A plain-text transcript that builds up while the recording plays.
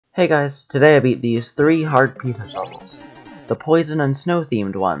Hey guys, today I beat these 3 hard P-switch levels. The poison and snow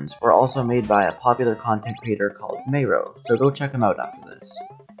themed ones were also made by a popular content creator called Mayro, so go check him out after this.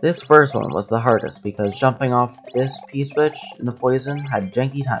 This first one was the hardest because jumping off this P-switch in the poison had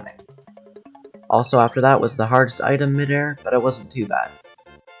janky timing. Also after that was the hardest item midair, but it wasn't too bad.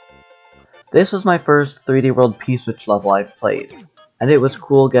 This was my first 3D World P-switch level I've played, and it was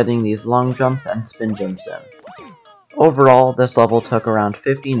cool getting these long jumps and spin jumps in. Overall, this level took around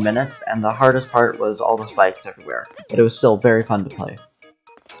 15 minutes, and the hardest part was all the spikes everywhere, but it was still very fun to play.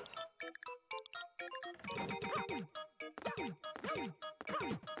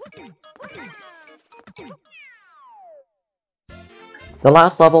 The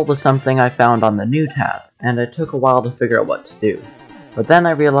last level was something I found on the new tab, and it took a while to figure out what to do. But then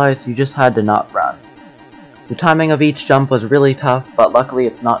I realized you just had to not run. The timing of each jump was really tough, but luckily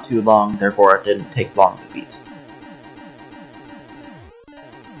it's not too long, therefore it didn't take long to beat.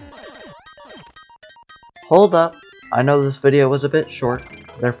 Hold up, I know this video was a bit short,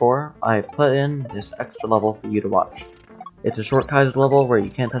 therefore I put in this extra level for you to watch. It's a short-sized level where you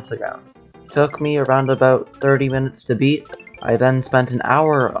can't touch the ground. Took me around about 30 minutes to beat. I then spent an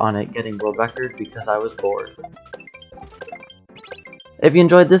hour on it getting world record because I was bored. If you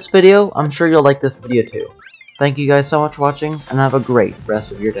enjoyed this video, I'm sure you'll like this video too. Thank you guys so much for watching, and have a great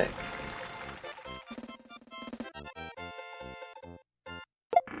rest of your day.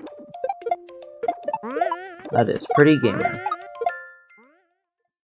 That is Pretty Gamer.